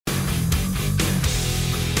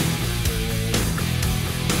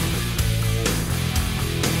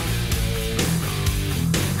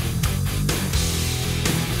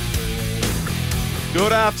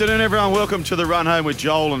Good afternoon, everyone. Welcome to the Run Home with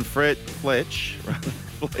Joel and Fletch.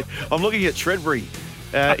 I'm looking at Shredbury.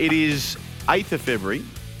 It is 8th of February,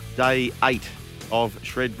 day 8 of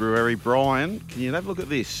Shredbury. Brian, can you have a look at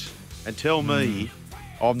this and tell me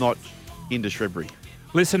I'm not into Shredbury?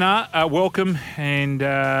 Listener, welcome. And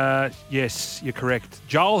yes, you're correct.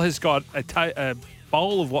 Joel has got a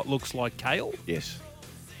bowl of what looks like kale. Yes.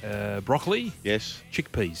 Broccoli. Yes.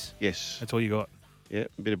 Chickpeas. Yes. That's all you got. Yeah,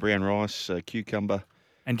 a bit of brown rice, cucumber.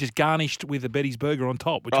 And just garnished with a Betty's burger on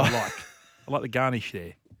top, which I like. I like the garnish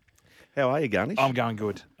there. How are you, Garnish? I'm going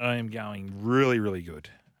good. I am going really, really good.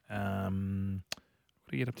 What do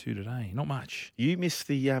you get up to today? Not much. You missed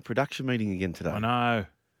the production meeting again today. I know.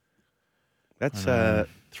 That's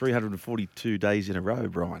 342 days in a row,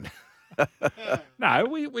 Brian. No,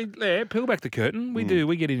 we peel back the curtain. We do.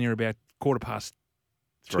 We get in here about 2:15.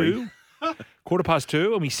 2.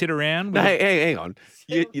 2:15, and we sit around. No, hang on.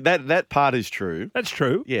 That part is true. That's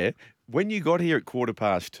true. Yeah. When you got here at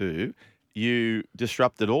 2:15, you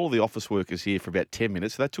disrupted all the office workers here for about 10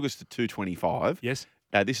 minutes. So that took us to 2:25. Yes.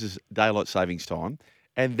 This is daylight savings time.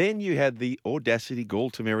 And then you had the audacity,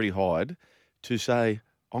 gall, temerity, hide to say,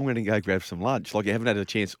 I'm going to go grab some lunch. Like you haven't had a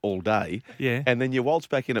chance all day. Yeah. And then you waltz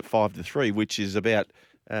back in at 5 to 3, which is about,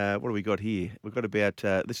 what do we got here? We've got about,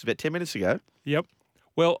 this is about 10 minutes ago. Yep.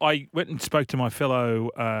 Well, I went and spoke to my fellow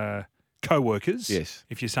co-workers. Yes.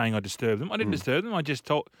 If you're saying I disturbed them. I didn't disturb them. I just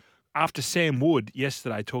told, after Sam Wood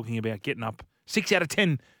yesterday talking about getting up, 6 out of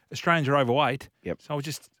 10 Australians are overweight. Yep. So I was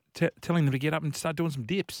just telling them to get up and start doing some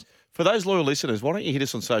dips. For those loyal listeners, why don't you hit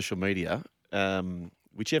us on social media,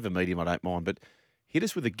 whichever medium, I don't mind, but hit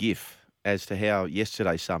us with a GIF as to how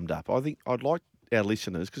yesterday summed up. I think I'd like our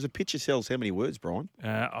listeners, because a picture sells how many words, Brian?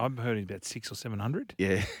 I've heard about 600 or 700.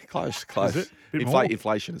 Yeah, close. Is it? Bit more?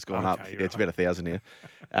 Inflation has gone up. Okay, Yeah, you're it's about 1,000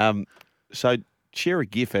 now. So share a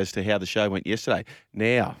GIF as to how the show went yesterday.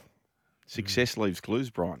 Now, success leaves clues,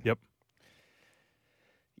 Brian. Yep.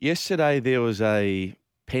 Yesterday there was a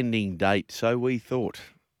pending date, so we thought.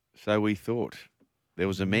 There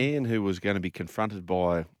was a man who was going to be confronted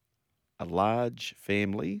by a large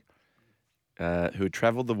family who had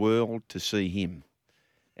travelled the world to see him.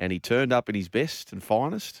 And he turned up in his best and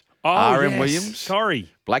finest. R.M. Williams.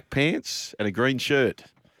 Sorry. Black pants and a green shirt.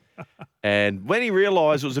 And when he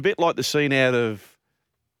realised it was a bit like the scene out of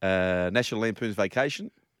National Lampoon's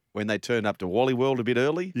Vacation, when they turned up to Wally World a bit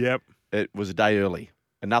early, Yep. it was a day early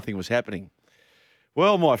and nothing was happening.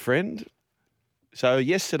 Well, my friend, so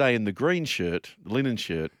yesterday in the green shirt, the linen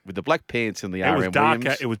shirt, with the black pants and the R.M.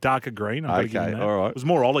 Williams. It was darker green. Okay, all right. It was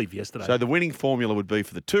more olive yesterday. So the winning formula would be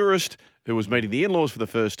for the tourist who was meeting the in-laws for the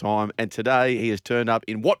first time, and today he has turned up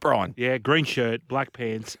in what, Brian? yeah, green shirt, black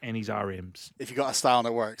pants, and his RMs. If you got a style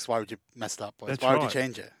that works, why would you mess it up, boys? That's Why would you right.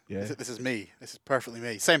 change it? Yeah. This is me. This is perfectly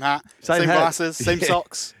me. Same hat, Same same hat. glasses, same Yeah.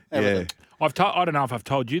 socks, everything. Yeah. I don't know if I've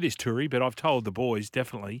told you this, Turi, but I've told the boys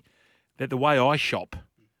definitely that the way I shop,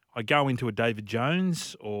 I go into a David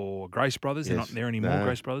Jones or Grace Brothers. They're Yes. not there anymore, No.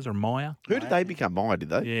 Grace Brothers, or Maya. Who did they become? Maya, did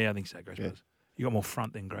they? Yeah, I think so, Grace Brothers. You got more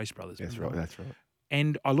front than Grace Brothers. That's remember? right, that's right.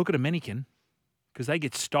 And I look at a mannequin because they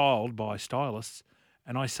get styled by stylists,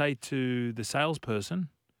 and I say to the salesperson,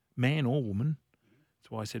 man or woman, that's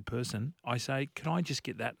why I said person, I say, can I just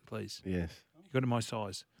get that, please? Yes. You got it in my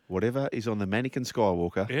size. Whatever is on the mannequin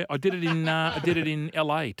Skywalker. Yeah, I did it in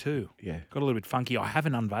LA too. Yeah. Got a little bit funky. I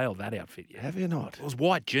haven't unveiled that outfit yet. Have you not? It was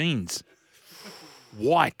white jeans.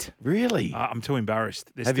 White. Really? I'm too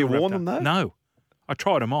embarrassed. They're Have you still worn wrapped them, up. though? No. I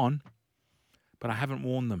tried them on, but I haven't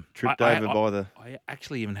worn them. Tripped I over by the... I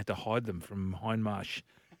actually even had to hide them from Hindmarsh,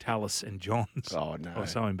 Tallis and Johns. Oh, no. I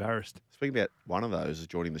was so embarrassed. Speaking about one of those is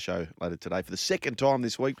joining the show later today for the second time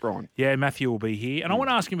this week, Brian. Yeah, Matthew will be here. And I want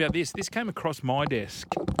to ask him about this. This came across my desk.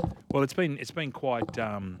 Well, it's been quite...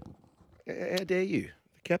 How dare you?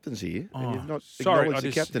 The captain's here. And Oh, you've not sorry, acknowledged I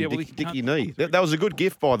the just- captain, yeah, well, Dickie he Knee. That was a good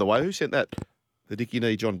gift, by the way. Who sent that? The Dickie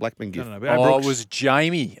Knee John Blackman gift. I don't know. Oh, Brooks? it was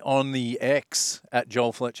Jamie on the X at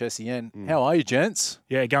Joel Fletch SEN. How are you, gents?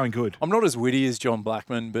 Yeah, going good. I'm not as witty as John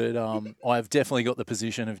Blackman, but I've definitely got the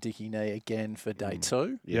position of Dickie Knee again for day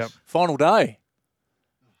 2. Yes. Final day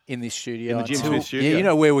in this studio. In the Jim until- Smith studio. Yeah, you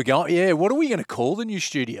know where we're going. Yeah, what are we going to call the new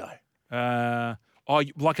studio?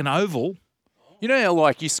 Like an oval. You know how,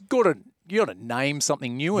 like, you got to name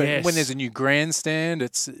something new. And Yes. when there's a new grandstand,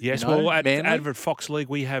 it's Yes, you know, well, at Manly. Advert Fox League,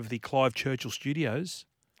 we have the Clive Churchill Studios.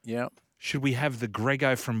 Yeah. Should we have the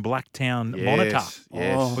Grego from Blacktown Yes, monitor?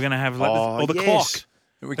 yes. We're going to have Oh, or the yes. clock.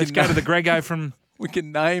 We Let's can go to the Grego from We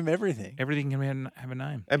can name everything. everything can have a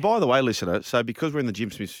name. And by the way, listener, so because we're in the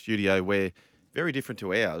Jim Smith studio, we're very different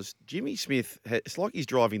to ours. Jimmy Smith, it's like he's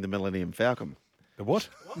driving the Millennium Falcon. The what?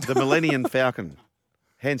 The Millennium Falcon.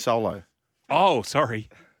 Han Solo. Oh, sorry.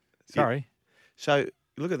 Sorry. So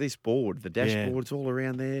look at this board. The dashboard's all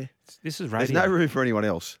around there. This is There's radio. no room for anyone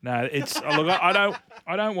else. No, it's look.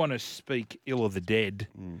 I don't want to speak ill of the dead,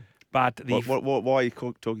 but the Why are you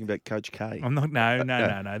talking about Coach K? I'm not.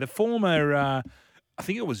 No. The former, I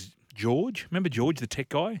think it was George. Remember George, the tech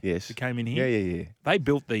guy? Yes. Who came in here? Yeah. They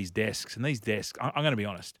built these desks, and these desks. I'm going to be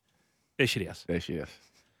honest. They're shit house. There she is.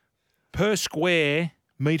 Per square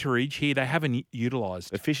meterage here, they haven't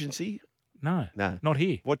utilised. Efficiency? No, No. not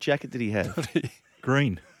here. What jacket did he have?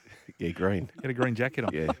 Green. Yeah, green. Get a green jacket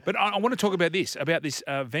on. Yeah. But I want to talk about this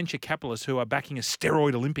venture capitalists who are backing a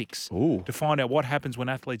steroid Olympics Ooh. to find out what happens when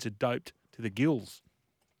athletes are doped to the gills.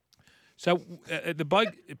 So the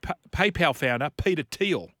bloke, PayPal founder, Peter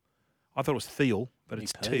Thiel, I thought it was Thiel, but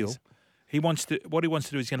it's Thiel. What he wants to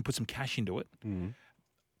do is he's going to put some cash into it.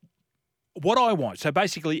 What I want, so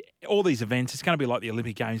basically all these events, it's going to be like the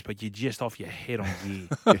Olympic Games, but you're just off your head on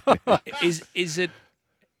gear. Is it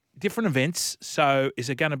different events? So is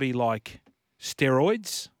it going to be like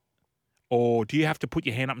steroids, or do you have to put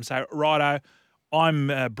your hand up and say, righto,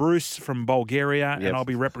 I'm Bruce from Bulgaria, and I'll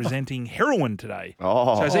be representing heroin today.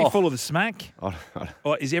 Oh. So is he full of the smack? Oh.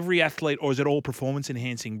 Or is every athlete, or is it all performance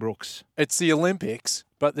enhancing, Brooks? It's the Olympics,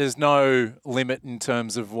 but there's no limit in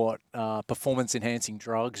terms of what performance-enhancing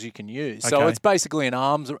drugs you can use. So Okay. it's basically an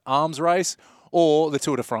arms race or the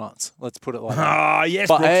Tour de France. Let's put it like that. Ah, yes,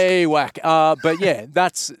 But Brooks. hey, whack. But yeah,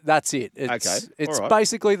 that's it. It's, Okay, It's all right.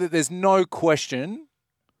 basically that there's no question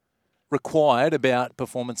required about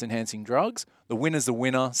performance-enhancing drugs. The winner's the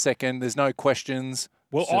winner. Second, there's no questions.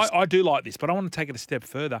 Well, It's just- I do like this, but I want to take it a step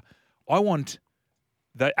further. I want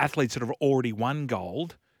the athletes that have already won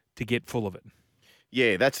gold to get full of it.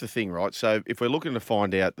 Yeah, that's the thing, right? So if we're looking to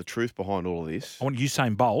find out the truth behind all of this, I want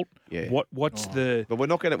Usain Bolt. Yeah. What's the? but we're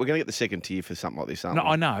going to get the second tier for something like this, aren't No, we?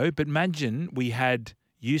 I know, but imagine we had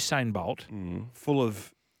Usain Bolt full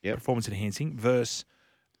of Yep. performance enhancing versus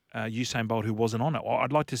Usain Bolt who wasn't on it.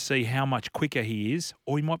 I'd like to see how much quicker he is,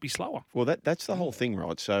 or he might be slower. Well, that's the whole thing,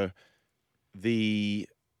 right? So the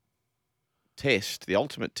test, the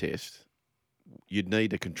ultimate test, you'd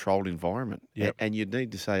need a controlled environment. Yep. And you'd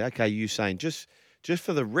need to say, okay, Usain, just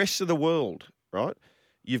for the rest of the world, right?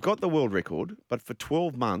 You've got the world record, but for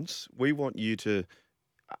 12 months, we want you to,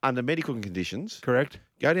 under medical conditions, Correct.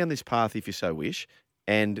 go down this path if you so wish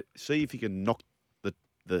and see if you can knock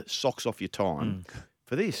the socks off your time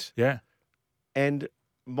for this. Yeah. And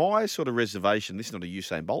my sort of reservation, this is not a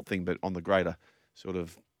Usain Bolt thing, but on the greater sort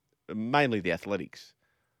of, mainly the athletics,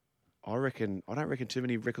 I don't reckon too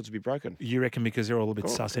many records will be broken. You reckon because they're all a bit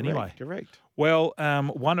sus anyway? Correct. Well,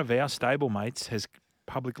 one of our stablemates has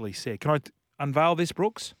publicly said, can I unveil this,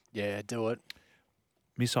 Brooks? Yeah, do it.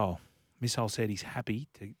 Missile said he's happy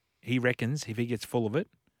to. He reckons if he gets full of it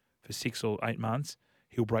for 6 or 8 months,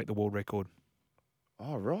 he'll break the world record.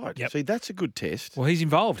 Oh, right. Yep. See, that's a good test. Well, he's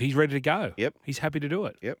involved. He's ready to go. Yep. He's happy to do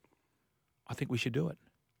it. Yep. I think we should do it.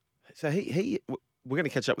 So we're going to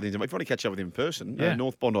catch up with him. If you want to catch up with him in person, Yeah.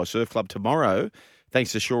 North Bondi Surf Club tomorrow,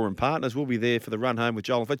 thanks to Shaw and Partners. We'll be there for the run home with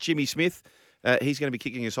Joel and Fletch. Jimmy Smith, he's going to be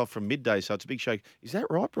kicking us off from midday, so it's a big show. Is that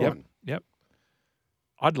right, Brian? Yep.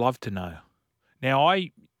 I'd love to know. Now,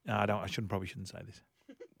 I probably shouldn't say this.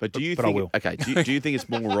 But do you But I think? will. Okay. Do you think it's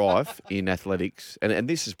more rife in athletics? And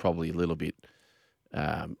this is probably a little bit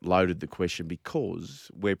loaded, the question, because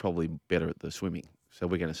we're probably better at the swimming. So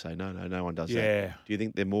we're going to say no one does that. Yeah, Do you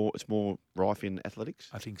think it's more rife in athletics?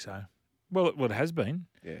 I think so. Well, it has been.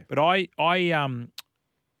 Yeah. But I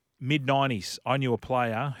mid-90s, I knew a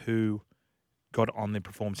player who got on the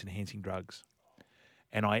performance-enhancing drugs.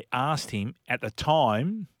 And I asked him at the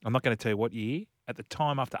time, I'm not going to tell you what year, at the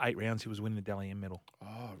time after 8 rounds, he was winning the Dally M medal.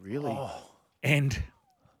 Oh, really? And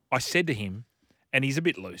I said to him, and he's a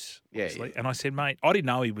bit loose, Yeah, obviously, yeah. and I said, mate, I didn't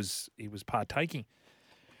know he was partaking.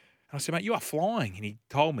 And I said, mate, you are flying. And he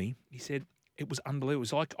told me, he said, it was unbelievable. It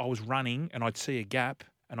was like I was running and I'd see a gap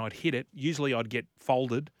and I'd hit it. Usually I'd get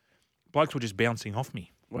folded. Blokes were just bouncing off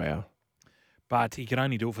me. Wow. But he could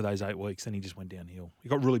only do it for those 8 weeks. Then he just went downhill. He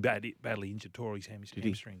got really badly injured, tore his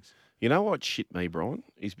hamstrings. You know what shit me, Brian,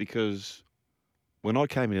 is because when I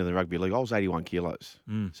came into the rugby league, I was 81 kilos.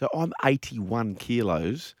 So I'm 81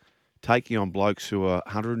 kilos taking on blokes who are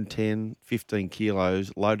 110, 15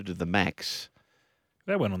 kilos, loaded to the max.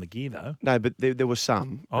 They weren't on the gear, though. No, but there were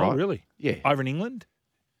some. Oh, right? really? Yeah. Over in England?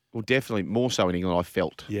 Well, definitely more so in England, I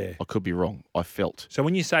felt. Yeah. I could be wrong. I felt. So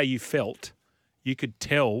when you say you felt, you could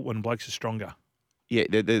tell when blokes are stronger. Yeah,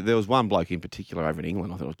 there was one bloke in particular over in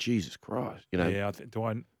England. I thought, oh, Jesus Christ. You know, Yeah. Do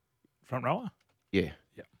I front rower? Yeah.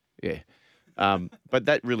 Yeah. Yeah. But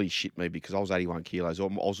that really shit me because I was 81 kilos. I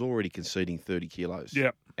was already conceding 30 kilos.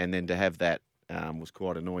 Yep. And then to have that was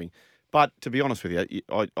quite annoying. But to be honest with you,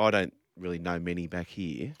 I don't really know many back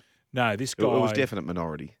here. No, this It guy. was definite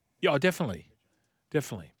minority. Yeah, definitely.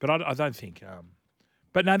 But I don't think.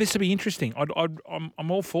 But no, this will be interesting.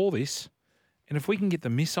 I'm all for this, and if we can get the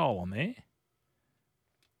missile on there,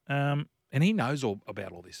 and he knows all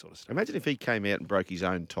about all this sort of stuff. Imagine if he came out and broke his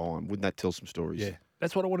own time. Wouldn't that tell some stories? Yeah,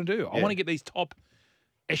 that's what I want to do. I Yeah. want to get these top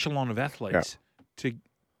echelon of athletes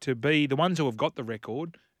to be the ones who have got the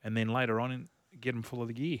record, and then later on get them full of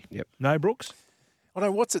the gear. Yep. No, Brooks. I don't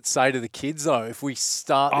know, what's it say to the kids, though, if we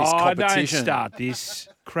start this Don't competition? start this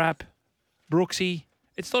crap, Brooksy.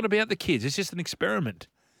 It's not about the kids. It's just an experiment.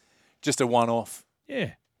 Just a one-off.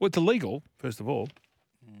 Yeah. Well, it's illegal, first of all.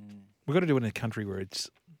 We've got to do it in a country where it's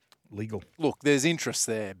legal. Look, there's interest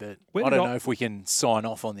there, but Where I did don't I- know if we can sign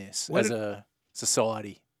off on this Where as did- a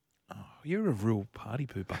society. Oh, you're a real party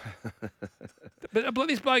pooper. but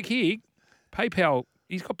this bloke here, PayPal,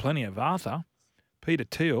 he's got plenty of Arthur. Peter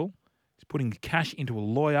Thiel is putting cash into a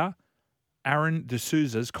lawyer, Aaron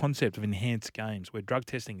D'Souza's concept of enhanced games, where drug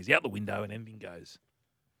testing is out the window and anything goes.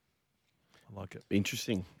 I like it.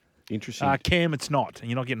 Interesting. Cam, it's not, and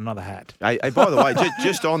you're not getting another hat. Hey, by the way,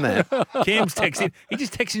 just on that, Cam's texting. He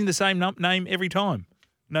just texts in the same name every time.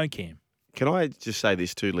 No Cam. can I just say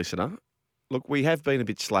this too, listener? Look, we have been a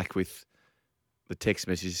bit slack with the text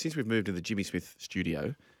messages since we've moved to the Jimmy Smith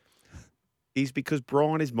studio. Is because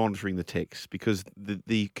Brian is monitoring the text because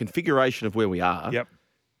the configuration of where we are. Yep.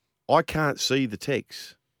 I can't see the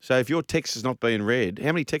text. So if your text is not being read,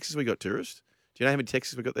 how many texts have we got, tourist? Do you know how many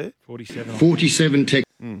texts we got there? 47. 47 text.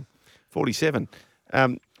 47.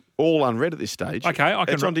 All unread at this stage. Okay, I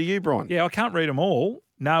can It's on to you, Brian. Yeah, I can't read them all.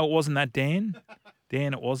 No, it wasn't that, Dan.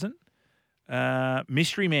 Dan, it wasn't.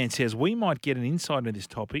 Mystery Man says, we might get an insight into this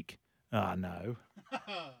topic. Ah, no.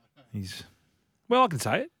 Well, I can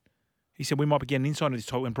say it. He said we might be getting an insight into this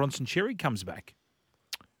topic when Bronson Cherry comes back.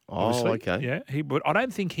 Oh, Obviously. okay. Yeah, but I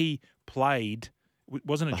don't think he played.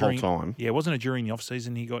 Wasn't it The whole during time? Yeah, wasn't it during the off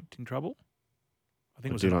season he got in trouble? I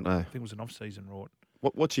think I do not know. I think it was an off season rort.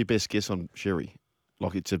 What's your best guess on Sherry?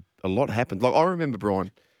 Like, it's a lot happened. Like, I remember,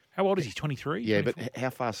 Brian. How old is he? 23? Yeah, 24? but how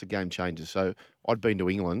fast the game changes. So I'd been to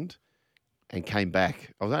England and came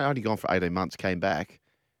back. I was only gone for 18 months, came back,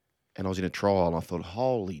 and I was in a trial, and I thought,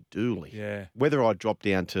 holy dooly. Yeah. Whether I dropped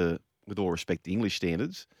down to, with all respect, the English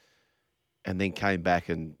standards, and then came back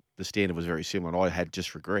and the standard was very similar, and I had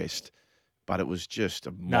just regressed, but it was just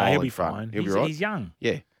a No, mile he'll in be front. fine. He'll be right? He's young.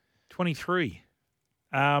 Yeah. 23.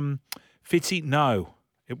 Fitzy, no,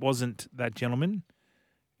 it wasn't that gentleman.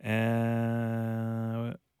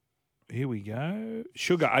 Here we go.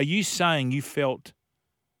 Sugar, are you saying you felt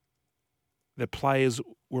the players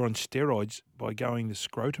were on steroids by going the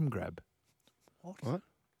scrotum grab? What?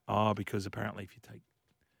 Oh, because apparently if you take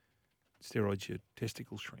steroids, your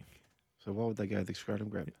testicles shrink. So why would they go the scrotum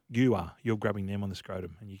grab? You're grabbing them on the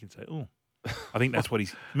scrotum, and you can say, oh. I think that's what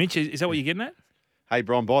he's... Mitch, is that what you're getting at? Hey,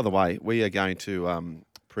 Brian, by the way, we are going to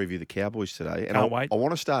preview the Cowboys today. And Can't wait. I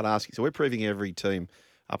want to start asking. So we're previewing every team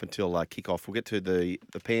up until kickoff. We'll get to the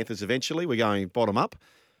Panthers eventually. We're going bottom up.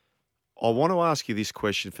 I want to ask you this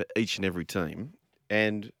question for each and every team.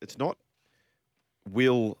 And it's not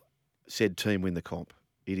will said team win the comp.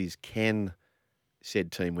 It is can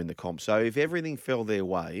said team win the comp. So if everything fell their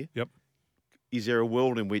way, Yep. is there a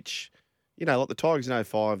world in which, like the Tigers in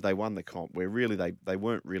 05, they won the comp, where really they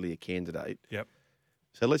weren't really a candidate. Yep.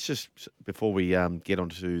 So let's just, before we get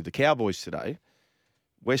onto the Cowboys today,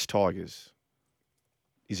 West Tigers,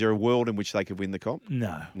 is there a world in which they could win the comp?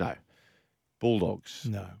 No. No. Bulldogs.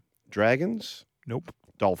 No. Dragons. Nope.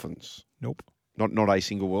 Dolphins. Nope. Not a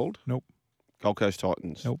single world. Nope. Gold Coast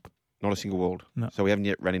Titans. Nope. Not a single world. No. So we haven't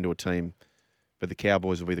yet run into a team, but the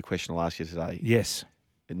Cowboys will be the question I'll ask you today. Yes.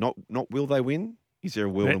 And not will they win? Is there a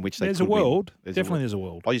world in which they There's could a world. win? Definitely there's a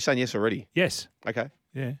world. Oh, you're saying yes already? Yes. Okay.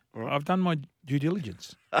 Yeah. All right. I've done my due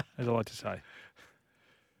diligence, as I like to say.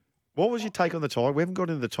 What was your take on the Tigers? We haven't got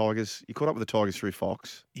into the Tigers. You caught up with the Tigers through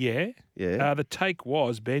Fox. Yeah. Yeah. The take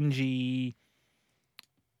was Benji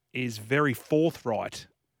is very forthright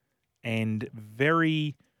and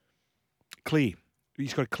very clear.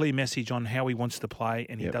 He's got a clear message on how he wants to play,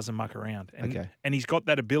 and he Yep. doesn't muck around. And, Okay. and he's got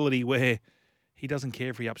that ability where he doesn't care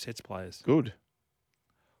if he upsets players. Good.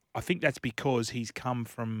 I think that's because he's come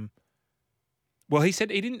from. Well, he said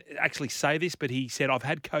he didn't actually say this, but he said, I've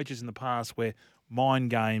had coaches in the past where mind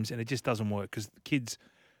games and it just doesn't work because the kids,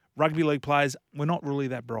 rugby league players, we're not really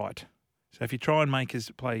that bright. So if you try and make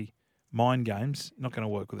us play mind games, not going to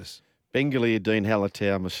work with us. Bengalia, Dean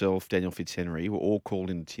Hallertau, myself, Daniel Fitzhenry were all called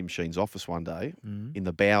into Tim Sheen's office one day in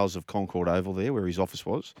the bowels of Concord Oval there where his office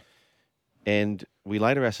was. And we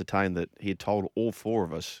later ascertained that he had told all four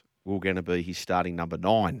of us we were going to be his starting number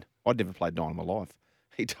 9 I'd never played 9 in my life.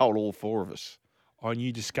 He told all 4 of us. Oh, and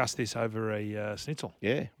you discussed this over a schnitzel.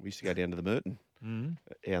 Yeah, we used to go down to the Merton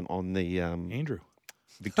on the Andrew.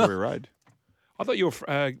 Victoria Road. I thought you were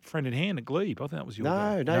friend in hand at Glebe. I think that was your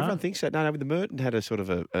No, guy. everyone thinks that. No, the Merton had a sort of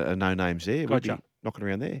a no names there. We'd Gotcha. be knocking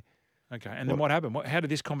around there. Okay, and then what happened? How did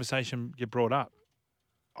this conversation get brought up?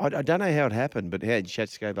 I don't know how it happened, but how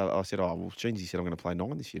Chats go. I said, "Oh, well, Sheensy said I'm going to play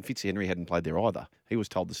 9 this year." And Fitzhenry hadn't played there either. He was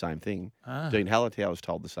told the same thing. Ah. Dean Hallertau was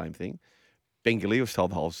told the same thing. Bengali was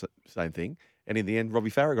told the whole same thing. And in the end,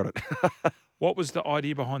 Robbie Farah got it. What was the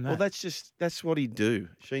idea behind that? Well, that's what he'd do.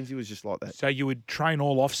 Sheensy was just like that. So you would train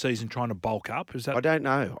all off season trying to bulk up? Is that? I don't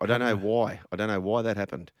know. I don't know why. I don't know why that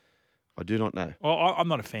happened. I do not know. Well, I'm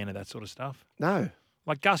not a fan of that sort of stuff. No.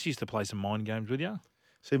 Like Gus used to play some mind games with you.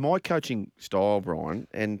 See, my coaching style, Brian,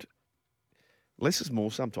 and less is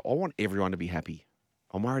more sometimes. I want everyone to be happy.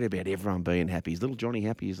 I'm worried about everyone being happy. Is little Johnny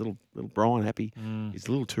happy? Is little Brian happy? Is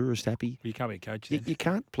little tourist happy? You can't be a coach. You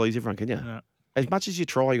can't please everyone, can you? No. As much as you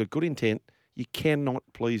try, you've got good intent, you cannot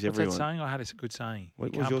please What's everyone. that saying? I had a good saying.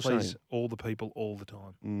 What you was can't your please saying? all the people all the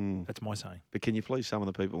time. That's my saying. But can you please some of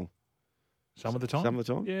the people? Some of the time? Some of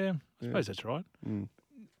the time? Yeah, I suppose that's right. Mm.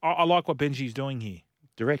 I like what Benji's doing here.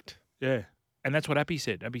 Direct. Yeah. And that's what Appy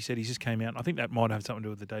said. Appy said he just came out. And I think that might have something to do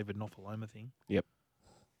with the David Nofaloma thing. Yep.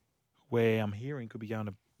 Where I'm hearing could be going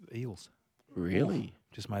to Eels. Really?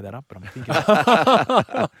 Just made that up, but I'm thinking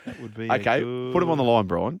that would be Okay, put him on the line,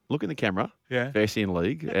 Brian. Look in the camera. Yeah. for SEN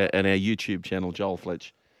League and our YouTube channel, Joel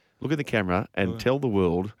Fletch. Look in the camera and tell the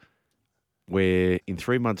world where in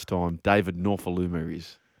 3 months' time David Nofaluma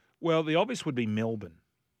is. Well, the obvious would be Melbourne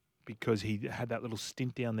because he had that little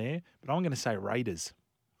stint down there. But I'm going to say Raiders.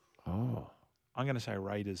 Oh. I'm going to say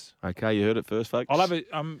Raiders. Okay, you heard it first, folks.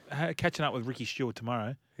 I'm catching up with Ricky Stewart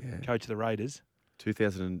tomorrow, coach of the Raiders.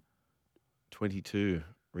 2022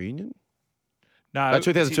 reunion? No,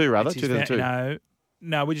 2002 rather. it's his 2002.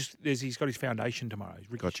 No, he's got his foundation tomorrow. His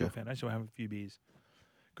Ricky Stewart Foundation. So we'll have a few beers.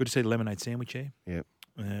 Good to see the lemonade sandwich here. Yep.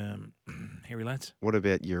 Harry Latz. What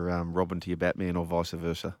about your Robin to your Batman or vice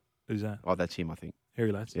versa? Who's that? Oh, that's him, I think.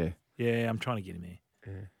 Harry Latz. Yeah. Yeah, I'm trying to get him there.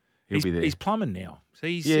 Yeah. He'll be there. He's plumbing now. So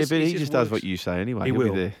he's he just just does what you say anyway. He He'll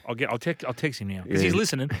will. be there. I'll text him now because Yeah. he's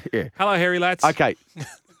listening. Yeah. Hello, Harry Latz. Okay.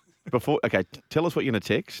 Tell us what you're going to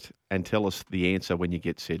text and tell us the answer when you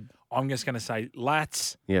get said. I'm just going to say,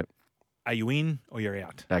 Latz, Yep. are you in or you're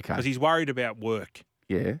out? Okay. Because he's worried about work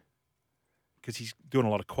Yeah. because he's doing a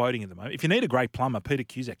lot of quoting at the moment. If you need a great plumber, Peter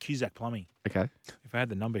Cusack Plumbing. Okay. If I had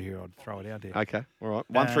the number here, I'd throw it out there. Okay. All right.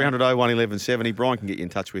 1300 1170. Brian can get you in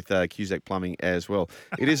touch with Cusack Plumbing as well.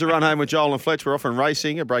 It is a run home with Joel and Fletch. We're off and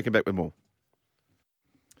racing. A break and back with more.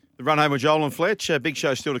 The run home with Joel and Fletch. A big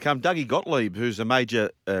show still to come. Dougie Gottlieb, who's a major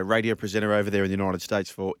radio presenter over there in the United States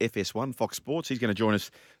for FS1, Fox Sports. He's going to join us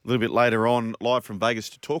a little bit later on, live from Vegas,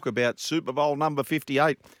 to talk about Super Bowl number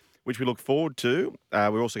 58, which we look forward to.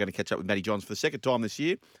 We're also going to catch up with Matty Johns for the second time this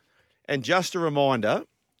year. And just a reminder,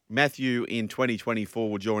 Matthew in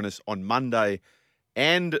 2024 will join us on Monday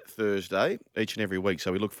and Thursday, each and every week.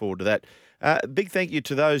 So we look forward to that. Big thank you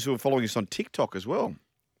to those who are following us on TikTok as well.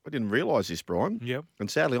 I didn't realise this, Brian. Yep. And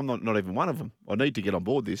sadly, I'm not even one of them. I need to get on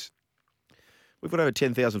board this. We've got over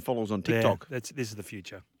 10,000 followers on TikTok. Yeah, this is the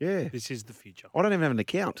future. Yeah. This is the future. I don't even have an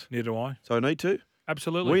account. Neither do I. So I need to?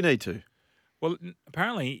 Absolutely. We need to. Well,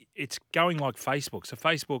 apparently it's going like Facebook. So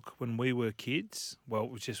Facebook, when we were kids, well,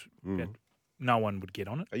 it was just no one would get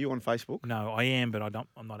on it. Are you on Facebook? No, I am, but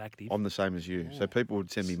I'm not active. I'm the same as you. So people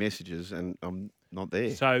would send me messages and I'm not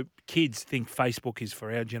there. So kids think Facebook is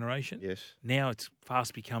for our generation. Yes. Now it's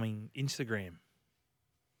fast becoming Instagram.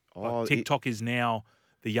 Oh, TikTok is now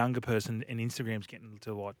the younger person, and Instagram's getting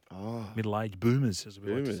to what middle-aged boomers, as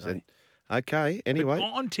we like to say. Okay. Anyway, But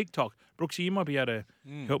on TikTok, Brooksy, you might be able to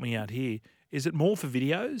help me out here. Is it more for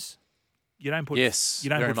videos? You don't put Yes, You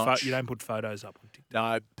don't very put much. you don't put photos up on TikTok.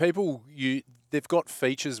 No, people, they've got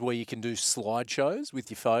features where you can do slideshows with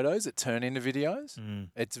your photos that turn into videos.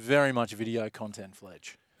 It's very much video content,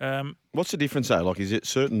 Fletch. what's the difference though? Like, is it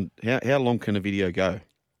certain? How long can a video go?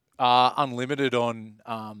 Unlimited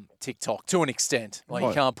on TikTok to an extent. Like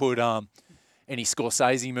you can't put any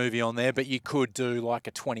Scorsese movie on there, but you could do like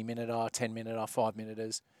a 20-minute, 10-minute,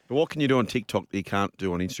 5-minuters. But what can you do on TikTok that you can't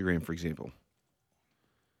do on Instagram, for example?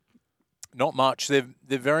 Not much. They're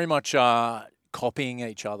very much copying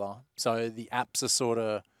each other. So the apps are sort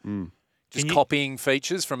of just copying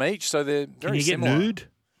features from each. So they're very similar. Can you get nude?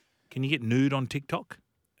 Can you get nude on TikTok?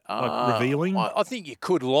 Like revealing? I think you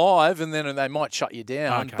could live, and then they might shut you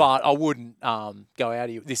down. Okay. But I wouldn't go out of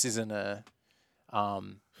you. This isn't a The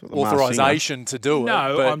Masked authorization to do it.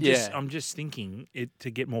 No, But I'm just thinking it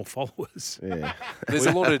to get more followers. Yeah. there's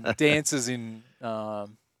a lot of dancers in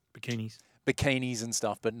But bikinis. and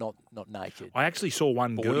stuff, but not naked. I actually saw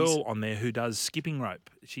one 40s. girl on there who does skipping rope.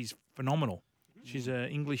 She's phenomenal. She's an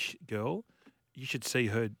English girl. You should see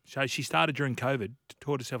her. So she started during COVID,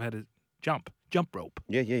 taught herself how to jump rope,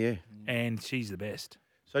 Yeah. and she's the best.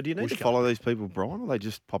 So do you need Bush to follow these people, Brian, or they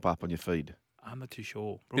just pop up on your feed? I'm not too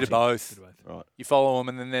sure. Bit of both. Right. You follow them,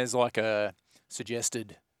 and then there's like a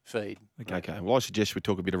suggested feed. Okay. Well, I suggest we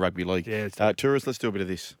talk a bit of rugby league. Yeah, it's tourists, let's do a bit of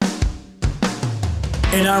this.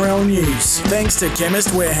 NRL News. Thanks to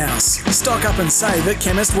Chemist Warehouse. Stock up and save at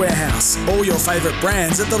Chemist Warehouse. All your favourite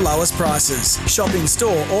brands at the lowest prices. Shop in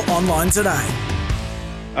store or online today.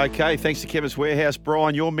 Okay, thanks to Chemist Warehouse.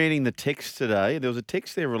 Brian, you're manning the text today. There was a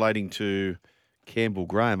text there relating to Campbell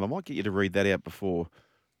Graham. I might get you to read that out before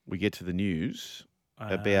we get to the news.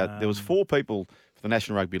 There was 4 people for the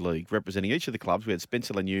National Rugby League representing each of the clubs. We had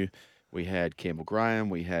Spencer Laniu, we had Campbell Graham,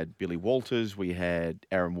 we had Billy Walters, we had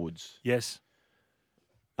Aaron Woods. Yes.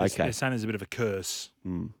 Okay. They're saying there's a bit of a curse. A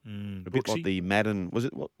bit Brooksy? like the Madden. Was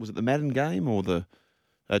it the Madden game or the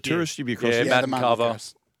tourist you'd be across? Yeah, the- Madden cover.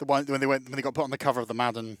 curse. The one when they got put on the cover of the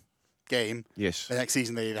Madden game. Yes. The next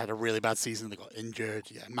season they had a really bad season. They got injured.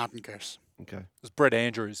 Yeah, Madden curse. Okay. It was Brett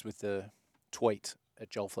Andrews with the tweet at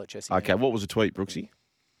Joel Fletch. SEN. Okay. What was the tweet, Brooksy?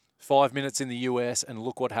 5 minutes in the US and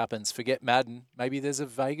look what happens. Forget Madden. Maybe there's a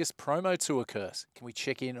Vegas promo tour curse. Can we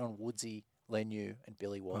check in on Woodsy, Leniu, and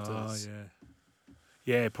Billy Walters? Oh, yeah.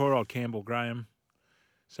 Yeah, poor old Campbell Graham.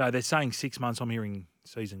 So they're saying 6 months. I'm hearing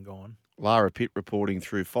season gone. Lara Pitt reporting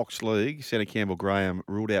through Fox League. Centre Campbell Graham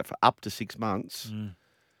ruled out for up to 6 months.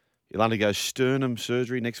 He'll undergo sternum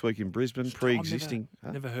surgery next week in Brisbane, pre-existing.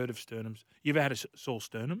 Never heard of sternums. You ever had a sore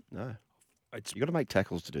sternum? No. It's You got to make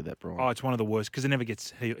tackles to do that, Brian. it's one of the worst because it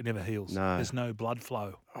never heals. No. There's no blood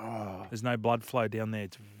flow. Oh. There's no blood flow down there.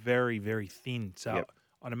 It's very, very thin. So Yep.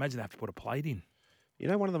 I'd imagine they have to put a plate in. You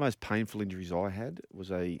know, one of the most painful injuries I had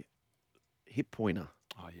was a hip pointer.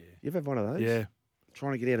 Oh yeah. You ever had one of those? Yeah.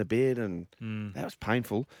 Trying to get out of bed, and that was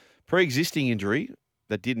painful. Pre-existing injury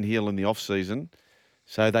that didn't heal in the off-season,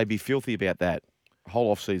 so they'd be filthy about that. Whole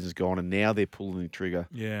off-season's gone, and now they're pulling the trigger.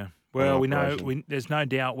 Yeah. Well, we know operation. there's no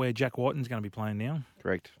doubt where Jack Whiten's going to be playing now.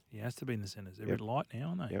 Correct. He has to be in the centres. They're Yep. a bit light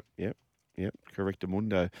now, aren't they? Yep.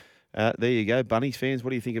 Correctamundo. There you go. Bunnies fans,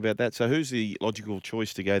 what do you think about that? So who's the logical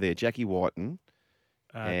choice to go there? Jackie Whiten.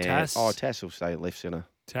 And, Tass. Tass will stay at left centre.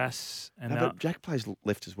 Tass. And No, but Jack plays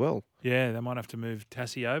left as well. yeah, they might have to move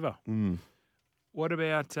Tassie over. What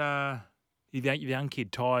about the young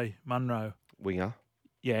kid, Ty Munro? Winger.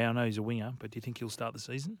 Yeah, I know he's a winger, but do you think he'll start the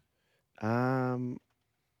season?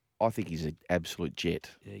 I think he's an absolute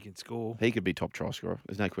jet. Yeah, he can score. He could be top try scorer.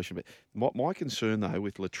 There's no question. But my concern, though,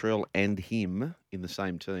 with Latrell and him in the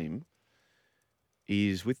same team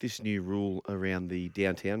is with this new rule around the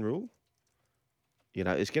downtown rule, you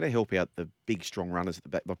know, it's going to help out the big, strong runners at the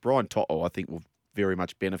back. But Brian Toto, I think, will very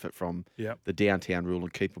much benefit from the downtown rule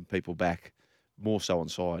and keeping people back more so on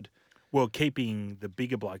side. Well, keeping the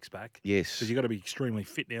bigger blokes back. Yes. Because you've got to be extremely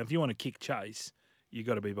fit. Now, if you want to kick chase, you've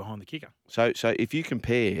got to be behind the kicker. So if you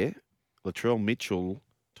compare Latrell Mitchell,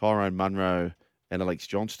 Tyrone Munro and Alex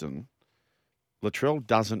Johnston, Latrell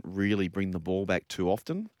doesn't really bring the ball back too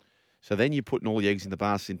often. So then you're putting all the eggs in the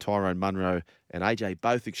basket in Tyrone Munro and AJ,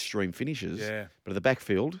 both extreme finishers. Yeah. But at the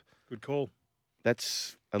backfield, Good call.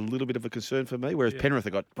 that's a little bit of a concern for me. Whereas Penrith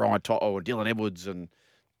have got Brian Toto and Dylan Edwards and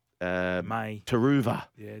May. Taruva.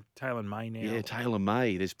 Yeah, Taylor May now. Yeah, Taylor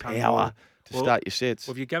May. There's Can't power to Well- start your sets.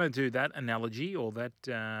 Well, if you're going to do that analogy or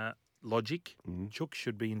that logic, Chook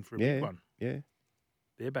should be in for a big one. Yeah.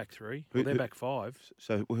 They're back 3. Who- Well, they're who- back 5.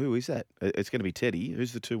 So who is that? It's going to be Teddy.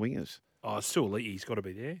 Who's the two wingers? Oh, Suolii's got to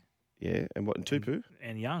be there. Yeah, and what, and Tupu?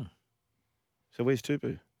 And Young, So where's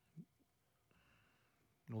Tupu?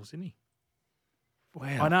 North Sydney.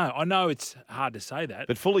 Wow. I know it's hard to say that,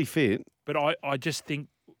 But fully fit. but I just think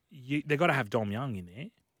they've got to have Dom Young in there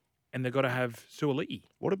and they've got to have Suolii.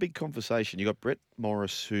 What a big conversation. You got Brett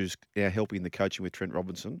Morris, who's now helping the coaching with Trent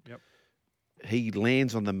Robinson. Yep. He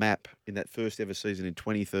lands on the map in that first ever season in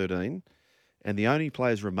 2013. And the only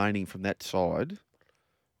players remaining from that side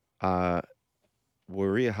are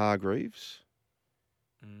Waria Hargreaves.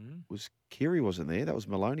 Was Keary wasn't there. That was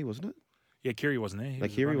Maloney, wasn't it? Yeah, Kiri wasn't there. He No,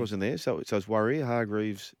 was Keary running. wasn't there. So it's Waria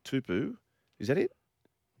Hargreaves, Tupu. Is that it?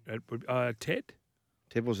 Ted?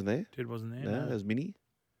 Ted wasn't there. Ted wasn't there. No, that was Minnie.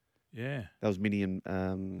 Yeah. That was Minnie and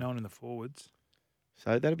No one in the forwards.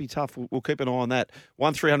 So that'll be tough. We'll keep an eye on that.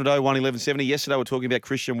 1300 1170. Yesterday we were talking about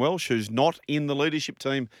Christian Welsh, who's not in the leadership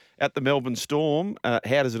team at the Melbourne Storm. How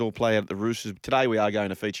does it all play out at the Roosters? Today we are going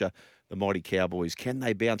to feature the mighty Cowboys. Can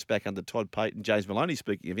they bounce back under Todd Payton? James Maloney,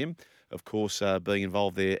 speaking of him, of course, being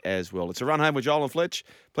involved there as well. It's a run home with Joel and Fletch.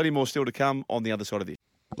 Plenty more still to come on the other side of this.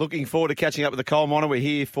 Looking forward to catching up with the coal miner. We're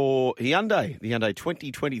here for Hyundai. The Hyundai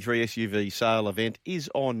 2023 SUV sale event is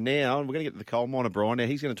on now. And we're going to get to the coal miner, Brian. Now,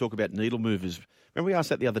 he's going to talk about needle movers. Remember we asked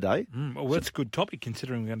that the other day? Well, that's a good topic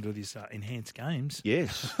considering we're going to do these enhanced games.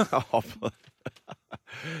 Yes.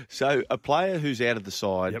 So a player who's out of the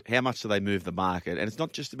side, how much do they move the market? And it's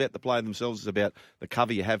not just about the player themselves, it's about the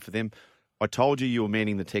cover you have for them. I told you were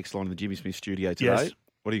manning the text line in the Jimmy Smith studio today. Yes.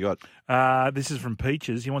 What do you got? This is from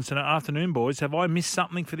Peaches. He wants to know, afternoon, boys, have I missed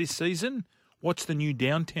something for this season? What's the new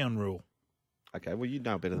downtown rule? Okay, well, you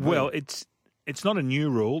know better than Well, me. it's not a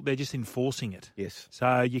new rule. They're just enforcing it. Yes.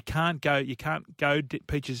 So you can't go,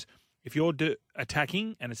 Peaches, if you're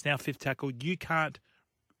attacking and it's now fifth tackle, you can't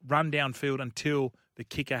run downfield until the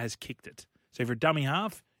kicker has kicked it. So if you're a dummy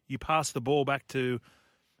half, you pass the ball back to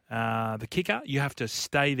the kicker. You have to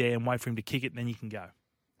stay there and wait for him to kick it, and then you can go.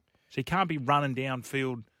 So you can't be running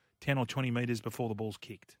downfield 10 or 20 metres before the ball's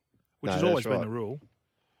kicked, which has always been the rule.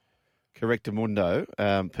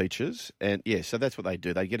 Correctamundo, Peaches. And, yeah, so that's what they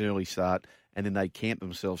do. They get an early start, and then they camp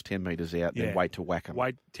themselves 10 metres out and then wait to whack them.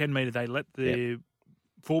 Wait 10 metres. They let the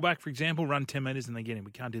fullback, for example, run 10 metres and they get him.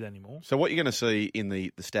 We can't do that anymore. So what you're going to see in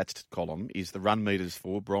the stats column is the run metres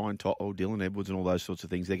for Brian Tottle, Dylan Edwards and all those sorts of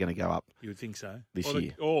things. They're going to go up. You would think so. This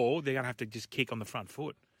year. Or they're going to have to just kick on the front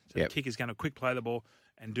foot. So the kicker's going to quick play the ball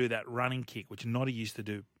and do that running kick, which Noddy used to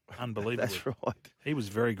do unbelievably. That's right. He was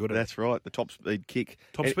very good at it. That's right. The top speed kick.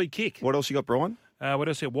 Top speed kick. What else you got, Brian? What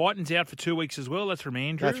else? Whiten's out for 2 weeks as well. That's from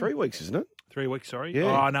Andrew. No, 3 weeks, isn't it? 3 weeks, sorry.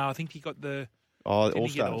 Yeah. Oh, no, I think he got the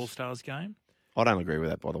All-Stars game. I don't agree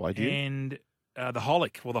with that, by the way. Do you? And the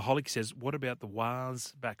Holic. Well, the Holic says, what about the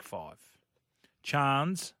Waz back five?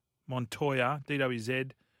 Chans, Montoya,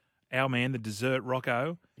 DWZ, our man, the Desert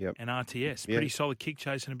Rocco, and RTS. Pretty solid kick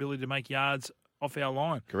chase and ability to make yards off our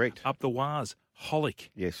line. Correct. Up the Waz. Holic.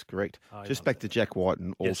 Yes, correct. Just back to Jack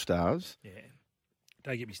Whiten, All-Stars. Yeah.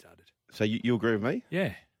 Don't get me started. So you agree with me?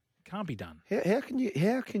 Yeah. Can't be done. How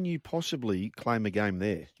can you possibly claim a game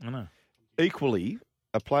there? I know. Equally,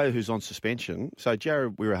 a player who's on suspension, so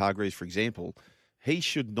Jared Weir-Hargreaves, for example, he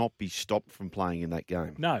should not be stopped from playing in that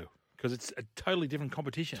game. No, because it's a totally different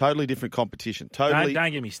competition. Totally different competition. Totally.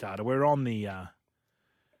 Don't get me started. We're on the...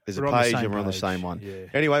 There's a page and we're on the same one. Yeah.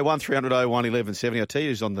 Anyway, 1300 01 1170. I tell you,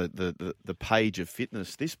 who's on the page of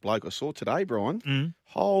fitness. This bloke I saw today, Brian.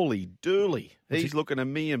 Holy dooly. He's looking $1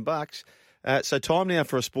 million. So time now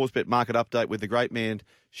for a sports bet market update with the great man,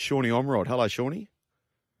 Shawnee Omrod. Hello, Shawnee.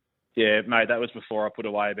 Yeah, mate, that was before I put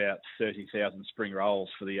away about 30,000 spring rolls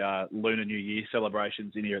for the Lunar New Year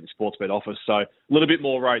celebrations in here at the Sportsbet office. So a little bit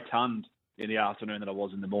more rotund in the afternoon than I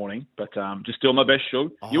was in the morning, but just doing my best,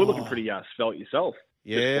 Shug. You were looking pretty svelte yourself.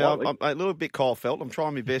 Yeah, I'm a little bit cold felt. I'm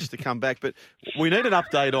trying my best to come back, but we need an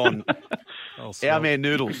update on our man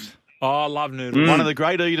Noodles. Oh, I love Noodles. One of the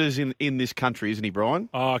great eaters in this country, isn't he, Brian?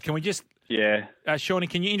 Oh, can we just... Yeah. Shawnee,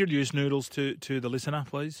 can you introduce Noodles to the listener,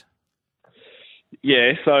 please?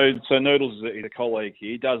 Yeah, so Noodles is a colleague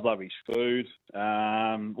here. He does love his food.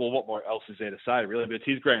 Well, what more else is there to say, really? But it's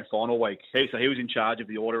his grand final week. So he was in charge of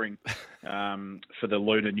the ordering for the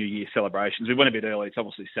Lunar New Year celebrations. We went a bit early. It's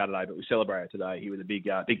obviously Saturday, but we celebrated today here with a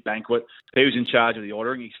big banquet. He was in charge of the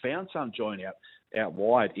ordering. He's found some joint out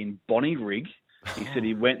wide in Bonnyrigg. He said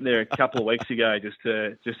he went there a couple of weeks ago just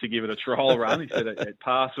to give it a trial run. He said it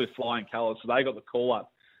passed with flying colours. So they got the call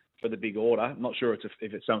up for the big order. I'm not sure if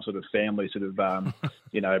it's some sort of family sort of,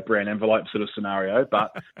 brand envelope sort of scenario,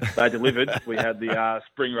 but they delivered. We had the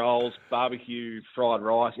spring rolls, barbecue, fried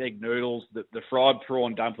rice, egg noodles, the fried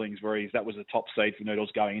prawn dumplings that was the top seed for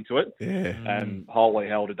Noodles going into it. Yeah. And holy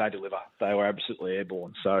hell, did they deliver. They were absolutely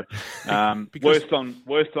airborne. So worst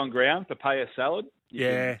on ground, papaya salad.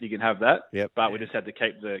 You can have that. Yep. But we just had to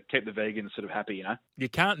keep the vegans sort of happy, You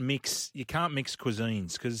can't mix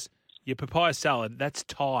cuisines because your papaya salad, that's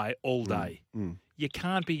Thai all day. You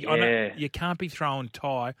can't be you can't be throwing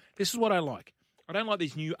Thai. This is what I like. I don't like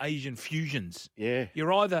these new Asian fusions. Yeah.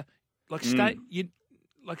 You're either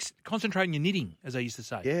concentrate on your knitting, as I used to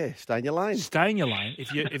say. Yeah, stay in your lane. Stay in your lane.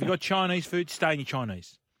 If you've got Chinese food, stay in your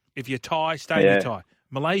Chinese. If you're Thai, stay in your Thai.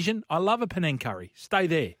 Malaysian, I love a Penang curry. Stay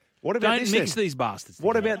there. What about Don't mix these bastards.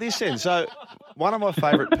 What about this then? So one of my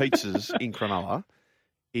favourite pizzas in Cronulla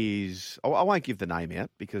is, I won't give the name out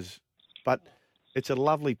but it's a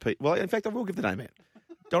lovely pizza. Well, in fact, I will give the name out.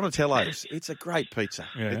 Donatello's. It's a great pizza.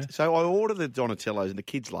 Yeah. So I order the Donatello's and the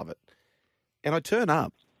kids love it. And I turn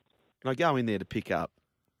up and I go in there to pick up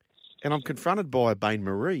and I'm confronted by a Bain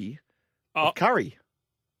Marie of curry.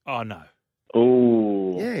 Oh, no.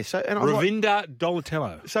 Oh. Yeah. So, and Ravinda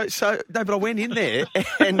Donatello. So no, but I went in there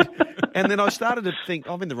and then I started to think,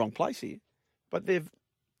 I'm in the wrong place here. But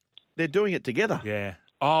they're doing it together. Yeah.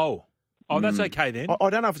 Oh, Oh, that's okay then. I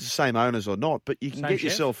don't know if it's the same owners or not, but you can Same get chef?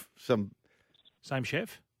 yourself some. Same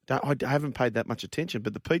chef? I haven't paid that much attention,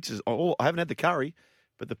 but the pizzas. I haven't had the curry,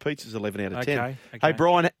 but the pizza's 11 out of 10. Okay. Hey,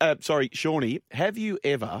 Brian. Shawnee. Have you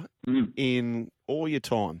ever, in all your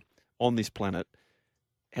time on this planet,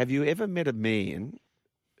 have you ever met a man?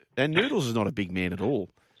 And Noodles is not a big man at all,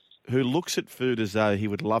 who looks at food as though he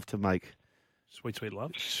would love to make Sweet, sweet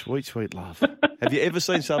love. sweet, sweet love. Have you ever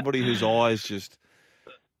seen somebody whose eyes just?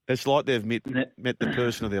 It's like they've met the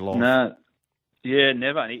person of their life. No. Yeah,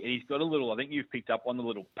 never. And he's got a little. I think you've picked up on the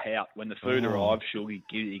little pout when the food arrives. He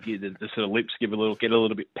give the sort of lips get a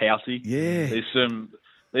little bit pouty. Yeah. There's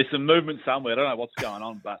some movement somewhere. I don't know what's going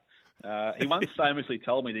on, but he once famously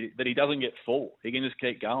told me that he doesn't get full. He can just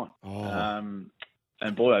keep going.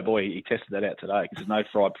 And boy, oh boy, he tested that out today because there's no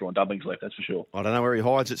fried prawn dumplings left. That's for sure. I don't know where he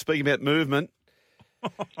hides it. Speaking about movement,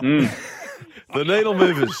 the needle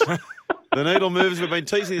movers. The needle movers. We've been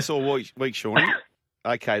teasing this all week, Shawnee.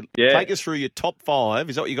 Okay, take us through your top 5.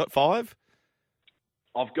 Is that what you got? 5?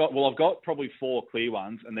 I've got probably 4 clear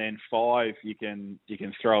ones, and then 5 you can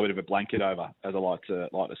throw a bit of a blanket over, as I like to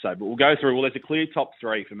say. But we'll go through. Well, there's a clear top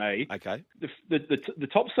 3 for me. Okay. The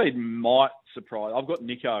top seed might surprise. I've got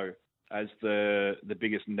Nico as the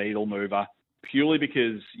biggest needle mover, purely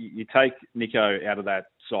because you take Nico out of that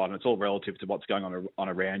side, and it's all relative to what's going on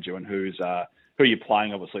around you and who you're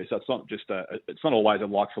playing, obviously. So it's not just it's not always a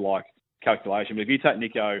like for like calculation. But if you take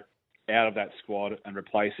Nico out of that squad and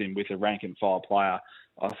replace him with a rank and file player,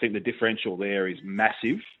 I think the differential there is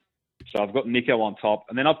massive. So I've got Nico on top,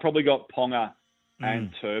 and then I've probably got Ponga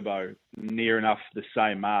and Turbo near enough the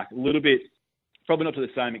same mark. A little bit, probably not to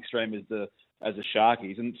the same extreme as the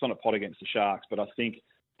Sharkies, and it's not a pot against the Sharks, but I think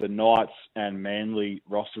the Knights and Manly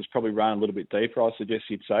rosters probably run a little bit deeper, I suggest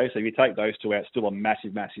you'd say. So if you take those two out, still a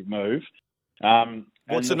massive, massive move.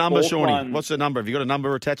 What's the number, Shawnee? What's the number? Have you got a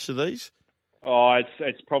number attached to these? Oh,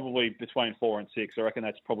 it's probably between 4 and 6. I reckon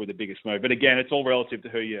that's probably the biggest move. But again, it's all relative to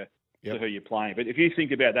who you're playing. But if you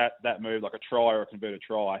think about that move, like a try or a converted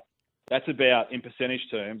try, that's about, in percentage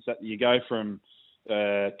terms, that you go from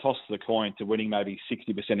toss to the coin to winning maybe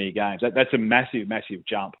 60% of your games. That's a massive, massive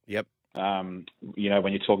jump. Yep. When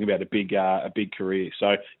you're talking about a big career.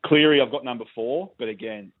 So Cleary, I've got number 4, but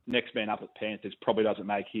again, next man up at Panthers probably doesn't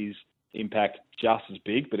make his impact just as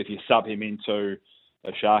big. But if you sub him into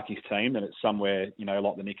a Sharkies team, then it's somewhere,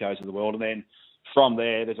 like the Nickos of the world. And then from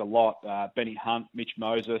there, there's a lot. Benny Hunt, Mitch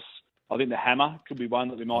Moses. I think the Hammer could be one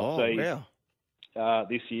that we might see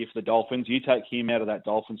this year for the Dolphins. You take him out of that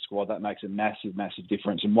Dolphins squad, that makes a massive, massive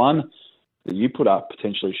difference. And one that you put up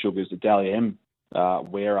potentially, Sugar, is the Dally M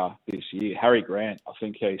wearer this year. Harry Grant, I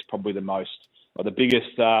think he's probably the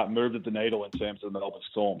biggest move of the needle in terms of the Melbourne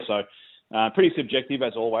Storm. So pretty subjective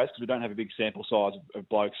as always, because we don't have a big sample size of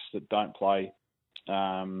blokes that don't play,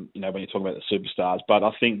 when you're talking about the superstars. But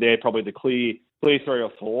I think they're probably the clear 3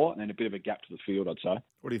 or 4, and then a bit of a gap to the field, I'd say.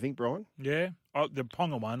 What do you think, Brian? Yeah, the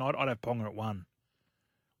Ponga one, I'd have Ponga at 1.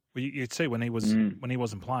 Well, you'd see when he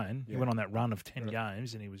wasn't playing, he went on that run of 10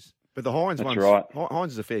 games, and he was. But the Hines one's right.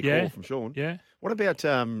 Hines is a fair call from Sean. Yeah. What about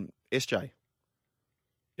SJ?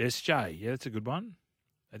 SJ, yeah, that's a good one.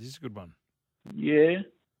 That is a good one. Yeah.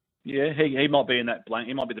 He might be in that blank.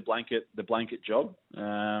 He might be the blanket job.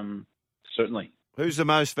 Certainly. Who's the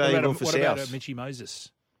most valuable for South? What about Mitchy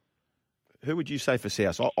Moses? Who would you say for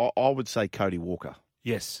South? I would say Cody Walker.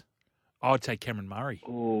 Yes, I'd say Cameron Murray.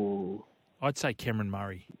 Oh, I'd say Cameron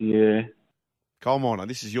Murray. Yeah. Come on,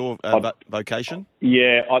 this is your vocation.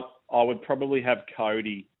 Yeah, I would probably have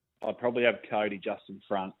Cody. I'd probably have Cody just in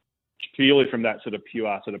front, purely from that sort of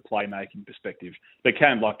pure sort of playmaking perspective. But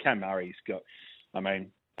Cam Murray's got,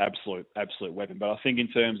 absolute weapon. But I think in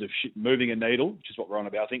terms of moving a needle, which is what we're on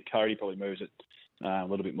about, I think Cody probably moves it a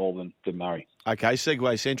little bit more than Murray. Okay,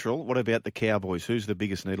 Segway Central. What about the Cowboys? Who's the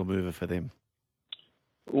biggest needle mover for them?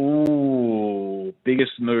 Ooh,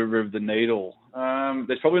 biggest mover of the needle.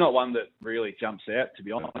 There's probably not one that really jumps out, to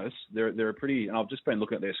be honest. They're a pretty, and I've just been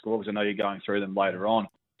looking at their score because I know you're going through them later on.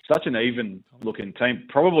 Such an even-looking team.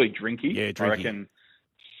 Probably Drinky. Yeah, Drinky. I reckon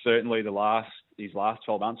certainly his last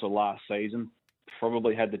 12 months or last season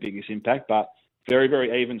probably had the biggest impact, but very,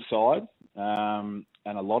 very even side. And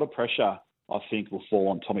a lot of pressure, I think, will fall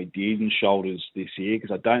on Tommy Dearden's shoulders this year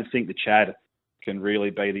because I don't think the Chad can really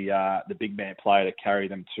be the big man player to carry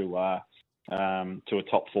them to a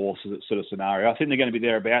top 4 sort of scenario. I think they're going to be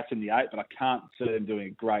thereabouts in the 8, but I can't see them doing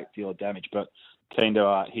a great deal of damage. But keen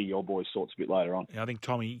to hear your boys' thoughts a bit later on. Yeah, I think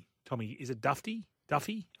Tommy, is it Duffy? I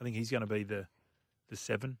think he's going to be the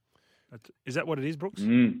 7. Is that what it is, Brooks?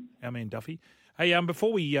 Our man Duffy. Hey,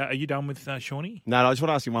 before we, are you done with Shawnee? No, I just want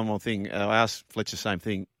to ask you one more thing. I asked Fletch the same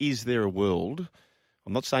thing. Is there a world,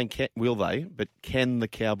 I'm not saying will they, but can the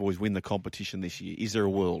Cowboys win the competition this year? Is there a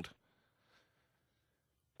world?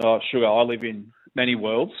 Oh, sugar, I live in many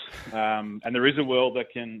worlds, and there is a world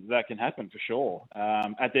that can happen for sure.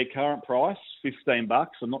 At their current price, $15.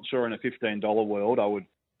 I'm not sure in a $15 world I would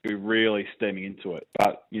be really steaming into it.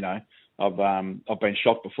 But I've been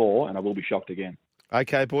shocked before, and I will be shocked again.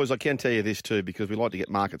 Okay, boys, I can tell you this too, because we like to get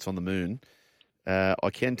markets on the moon. I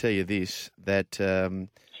can tell you this, that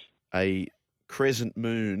a crescent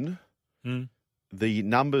moon, the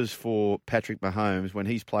numbers for Patrick Mahomes when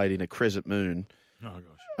he's played in a crescent moon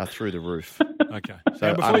are through the roof. Okay.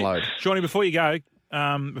 So unload. Shawnee, before you go,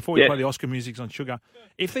 before we play the Oscar music on Sugar,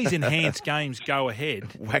 if these enhanced games go ahead...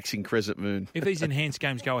 Waxing crescent moon. If these enhanced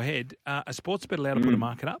games go ahead, are Sportsbet allowed to put a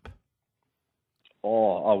market up?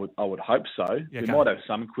 Oh, I would hope so. Yeah, we might have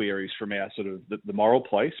some queries from our sort of the moral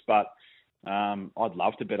police, but I'd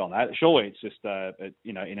love to bet on that. Surely it's just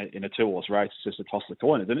in a 2-horse race, it's just a toss of the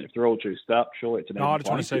coin, isn't it? If they're all juiced up, surely it's an. No, I just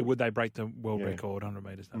want to see, would they break the world record 100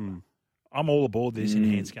 metres? I'm all aboard this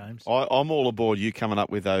enhanced games. I'm all aboard you coming up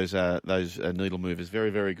with those needle movers. Very,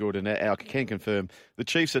 very good. And I can confirm the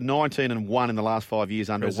Chiefs are 19-1 in the last 5 years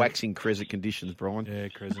under waxing crescent conditions, Brian. Yeah,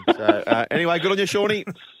 crescent. So anyway, good on you, Shawnee.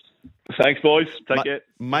 Thanks, boys. Take care.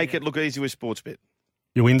 Make it look easy with Sportsbet.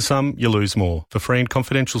 You win some, you lose more. For free and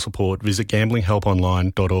confidential support, visit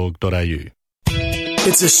gamblinghelponline.org.au.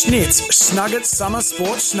 It's a Schnitz Schnuggets Summer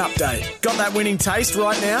Sports Schnupdate. Got that winning taste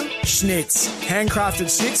right now? Schnitz. Handcrafted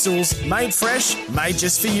schnitzels, made fresh, made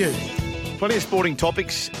just for you. Plenty of sporting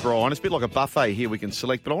topics, Brian. It's a bit like a buffet here we can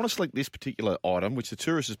select, but I want to select this particular item, which the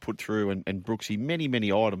tourist has put through, and Brooksy, many,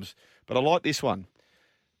 many items. But I like this one.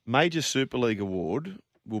 Major Super League Award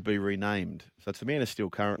will be renamed. So it's the Man of Steel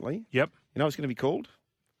currently. Yep. You know what it's going to be called?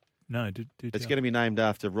 No, it's going to be named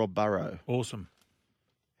after Rob Burrow. Awesome.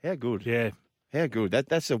 How good? Yeah. How good.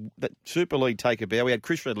 That Super League take a bow. We had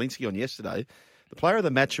Chris Redlinski on yesterday. The Player of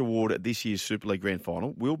the Match award at this year's Super League Grand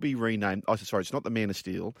Final will be renamed. Oh, sorry, it's not the Man of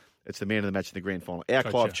Steel. It's the Man of the Match in the Grand Final. Our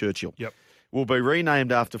Clive Churchill. Yep. Will be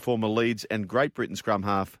renamed after former Leeds and Great Britain scrum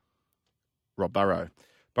half Rob Burrow.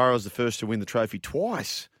 Burrow is the first to win the trophy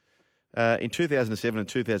twice. In 2007 and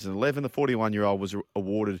 2011, the 41-year-old was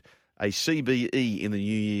awarded a CBE in the New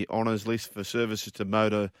Year Honours list for services to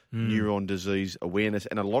motor neuron disease awareness.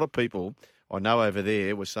 And a lot of people I know over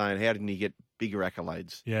there were saying, how didn't he get bigger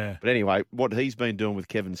accolades? Yeah. But anyway, what he's been doing with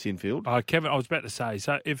Kevin Sinfield. Kevin, I was about to say,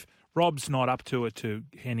 so if Rob's not up to it to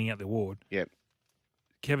handing out the award,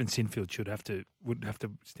 Kevin Sinfield would have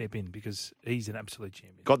to step in because he's an absolute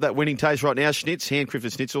champion. Got that winning taste right now. Schnitz,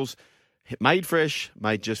 handcrafted schnitzels, made fresh,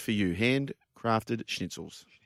 made just for you. Handcrafted schnitzels.